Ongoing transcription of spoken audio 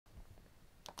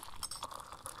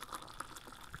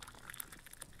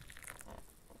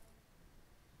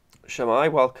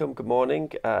Shamai, welcome, good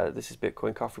morning. This is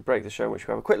Bitcoin Coffee Break, the show in which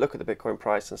we have a quick look at the Bitcoin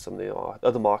price and some of the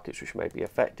other markets which may be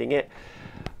affecting it.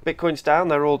 Bitcoin's down,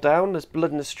 they're all down, there's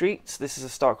blood in the streets. This is a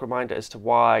stark reminder as to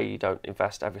why you don't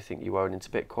invest everything you own into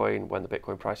Bitcoin when the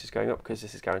Bitcoin price is going up, because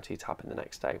this is guaranteed to happen the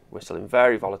next day. We're still in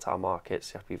very volatile markets,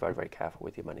 you have to be very, very careful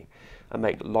with your money and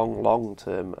make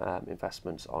long-term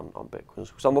investments on Bitcoin.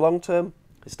 Because on the long term,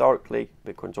 historically,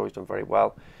 Bitcoin's always done very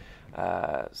well.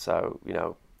 So, you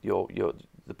know,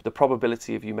 the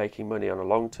probability of you making money on a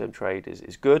long-term trade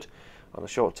is good. On a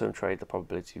short-term trade, the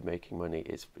probability of making money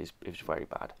is very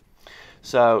bad.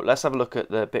 So let's have a look at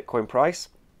the Bitcoin price.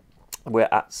 We're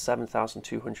at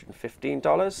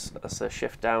 $7,215. That's a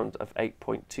shift down of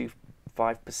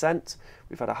 8.25%.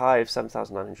 We've had a high of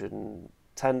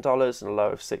 $7,910 and a low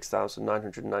of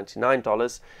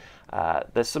 $6,999.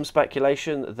 There's some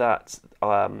speculation that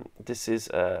this is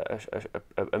a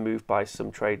move by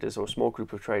some traders or a small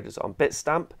group of traders on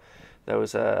Bitstamp. There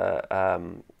was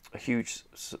some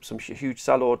huge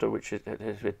sell order which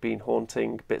had been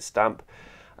haunting Bitstamp,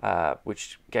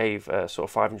 which gave a sort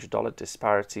of $500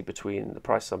 disparity between the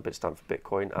price on Bitstamp for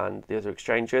Bitcoin and the other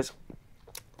exchanges.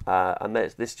 And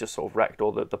this just sort of wrecked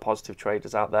all the positive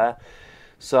traders out there.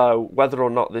 So whether or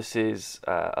not this is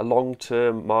a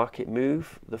long-term market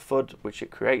move, the FUD which it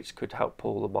creates could help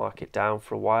pull the market down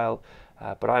for a while,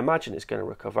 but I imagine it's going to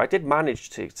recover. I did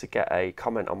manage to get a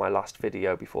comment on my last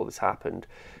video before this happened,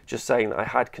 just saying I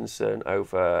had concern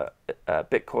over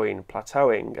Bitcoin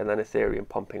plateauing and then Ethereum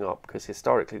pumping up, because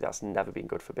historically that's never been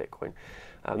good for Bitcoin.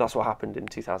 And that's what happened in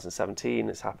 2017.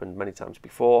 It's happened many times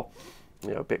before.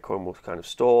 You know, Bitcoin will kind of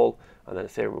stall and then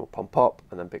Ethereum will pump up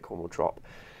and then Bitcoin will drop.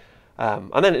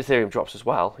 And then Ethereum drops as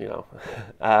well, you know.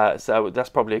 So that's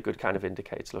probably a good kind of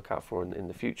indicator to look out for in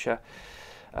the future.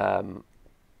 Either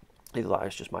that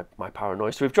is just my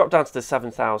paranoia. So we've dropped down to the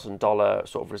 $7,000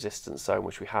 sort of resistance zone,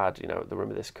 which we had, you know, at the rim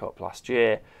of this cup last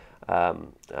year.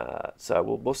 So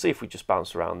we'll see if we just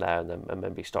bounce around there and then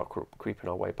maybe start creeping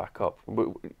our way back up.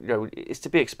 You know, it's to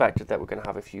be expected that we're going to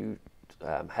have a few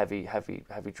heavy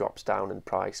drops down in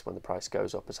price when the price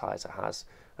goes up as high as it has,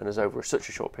 and as over such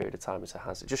a short period of time as it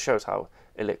has. It just shows how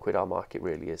illiquid our market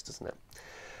really is, doesn't it?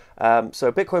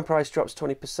 So Bitcoin price drops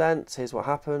 20%. Here's what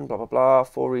happened, blah, blah, blah.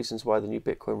 4 reasons why the new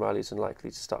Bitcoin rally is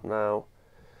unlikely to stop now.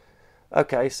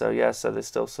 Okay, so yeah, so there's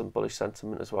still some bullish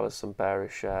sentiment as well as some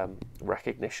bearish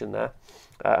recognition there.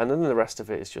 And then the rest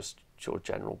of it is just sort of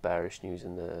general bearish news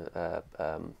in the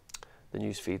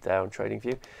news feed there on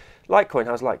TradingView. Litecoin,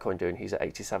 how's Litecoin doing? He's at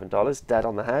 $87, dead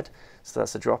on the head. So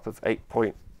that's a drop of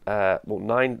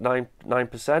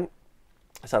 8.99%.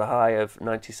 It's had a high of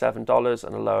 $97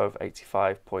 and a low of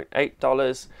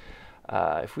 $85.8.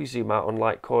 If we zoom out on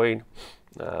Litecoin,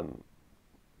 I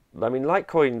mean,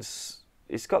 Litecoin's,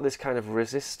 it's got this kind of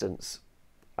resistance,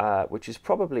 which is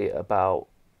probably about,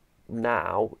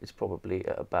 now, it's probably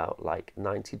at about like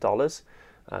 $90.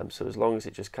 So as long as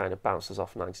it just kind of bounces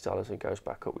off $90 and goes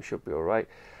back up, we should be all right.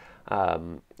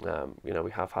 You know,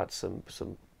 we have had some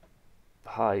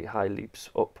high leaps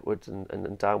upwards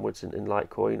and downwards in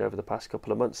Litecoin over the past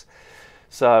couple of months.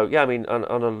 So yeah, I mean,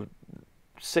 on a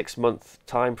 6-month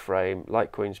time frame,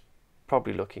 Litecoin's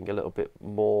probably looking a little bit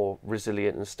more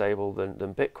resilient and stable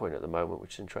than Bitcoin at the moment,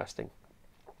 which is interesting.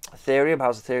 Ethereum,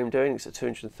 how's Ethereum doing? It's at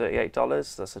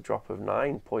 $238. That's a drop of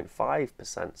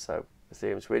 9.5%. So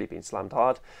Ethereum's really been slammed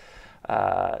hard.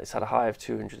 It's had a high of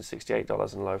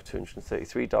 $268 and a low of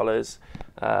 $233.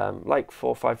 Like 4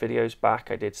 or 5 videos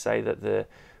back, I did say that the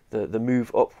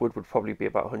move upward would probably be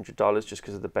about $100 just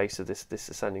because of the base of this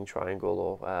ascending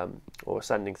triangle or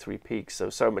ascending 3 peaks.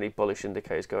 So many bullish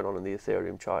indicators going on in the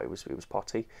Ethereum chart. It was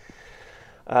potty.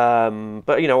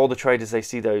 But you know, all the traders, they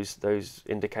see those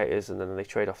indicators and then they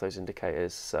trade off those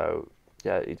indicators. So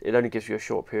yeah, it only gives you a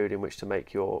short period in which to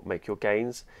make your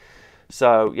gains.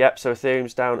 So, yep, so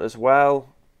Ethereum's down as well.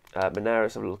 Monero,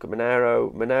 let's have a look at Monero.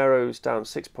 Monero's down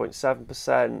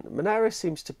 6.7%. Monero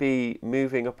seems to be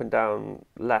moving up and down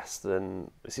less than,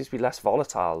 it seems to be less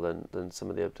volatile than some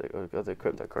of the other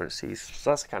cryptocurrencies.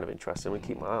 So that's kind of interesting. We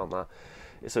keep an eye on that.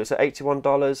 So it's at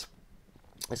 $81.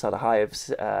 It's had a high of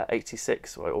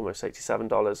 $86, or almost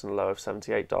 $87, and a low of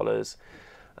 $78.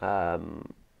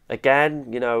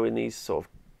 Again, you know, in these sort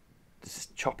of this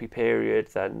choppy period,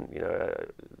 then, you know,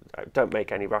 don't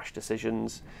make any rash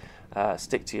decisions.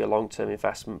 Stick to your long-term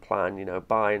investment plan. You know,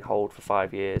 buy and hold for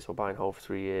 5 years or buy and hold for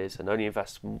 3 years, and only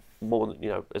invest more than, you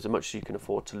know, as much as you can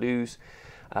afford to lose.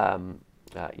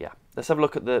 Yeah, let's have a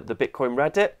look at the Bitcoin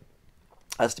Reddit.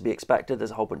 As to be expected,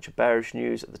 there's a whole bunch of bearish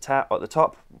news at the top.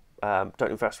 Don't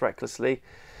invest recklessly,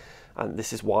 and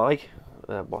this is why.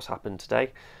 What's happened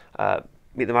today.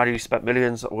 meet the man who spent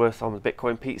millions worth on the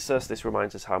Bitcoin pizza. So this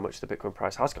reminds us how much the Bitcoin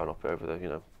price has gone up over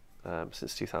the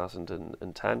since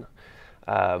 2010,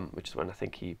 which is when I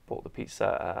think he bought the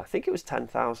pizza. I think it was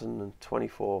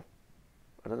 10,024.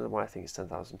 I don't know why I think it's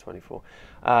 10,024.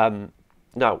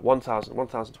 No, 1,000.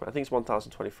 I think it's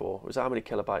 1,024. Was that how many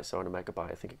kilobytes are on a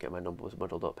megabyte? I think I get my numbers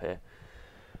muddled up here.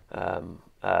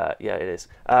 Yeah, it is.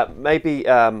 Maybe.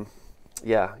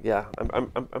 Yeah.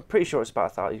 I'm pretty sure it's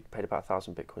about you paid about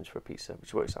 1,000 bitcoins for a pizza,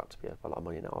 which works out to be a lot of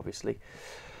money now, obviously.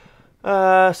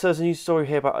 So there's a news story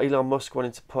here about Elon Musk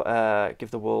wanting to give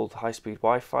the world high-speed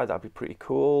Wi-Fi. That'd be pretty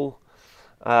cool.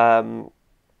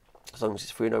 As long as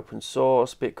it's free and open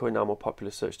source. Bitcoin now more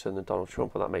popular search term than Donald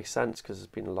Trump, and that makes sense because there's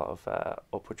been a lot of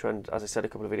upward trend. As I said a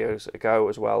couple of videos ago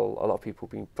as well, a lot of people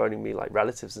have been phoning me, like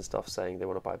relatives and stuff, saying they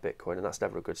want to buy Bitcoin, and that's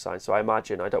never a good sign. So I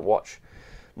imagine, I don't watch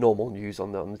normal news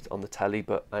on the telly,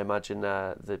 but I imagine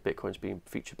the Bitcoin's being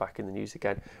featured back in the news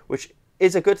again, which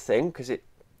is a good thing because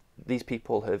these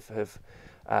people have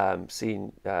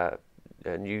seen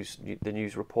the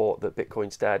news report that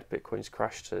Bitcoin's dead, Bitcoin's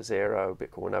crashed to zero,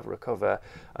 Bitcoin will never recover,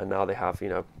 and now they have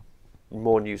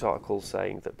more news articles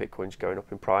saying that Bitcoin's going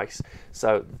up in price.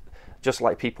 So just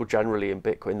like people generally in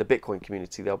the Bitcoin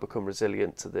community, they'll become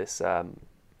resilient to this FUD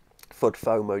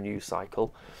FOMO news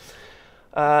cycle.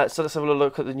 So let's have a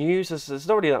look at the news. There's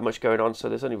not really that much going on, so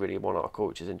there's only really one article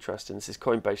which is interesting. This is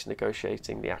Coinbase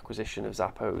negotiating the acquisition of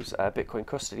Xapo's Bitcoin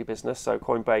custody business. So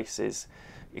Coinbase is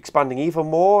expanding even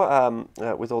more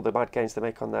with all the mad gains they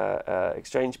make on their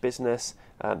exchange business.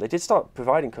 They did start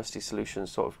providing custody solutions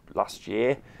sort of last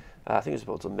year. I think it was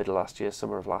about the middle of last year,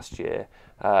 summer of last year.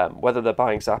 Whether they're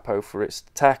buying Xapo for its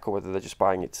tech or whether they're just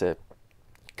buying it to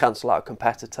cancel out a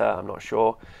competitor, I'm not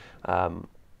sure. They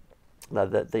are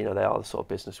the sort of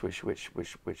business which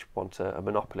want a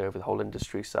monopoly over the whole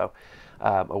industry, so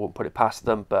I wouldn't put it past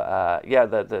them. But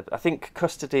I think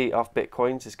custody of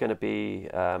bitcoins is going to be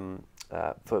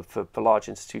for large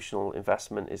institutional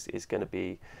investment is going to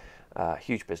be a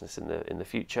huge business in the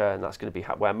future, and that's going to be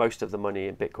where most of the money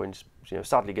in bitcoins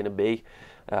sadly going to be,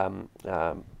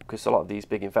 because a lot of these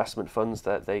big investment funds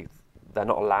they're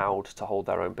not allowed to hold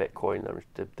their own bitcoin.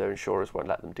 Their insurers won't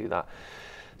let them do that.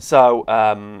 So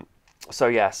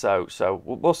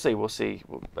we'll see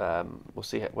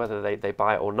whether they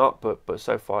buy it or not. But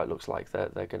so far it looks like they're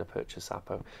going to purchase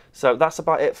Xapo. So that's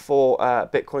about it for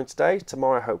Bitcoin today.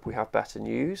 Tomorrow I hope we have better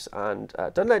news, and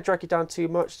don't let it drag you down too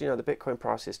much. The Bitcoin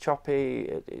price is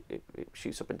choppy. It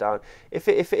shoots up and down. If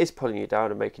it is pulling you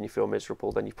down and making you feel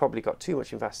miserable, then you've probably got too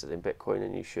much invested in Bitcoin,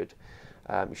 and you should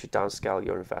downscale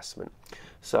your investment.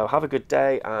 So have a good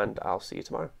day, and I'll see you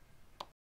tomorrow.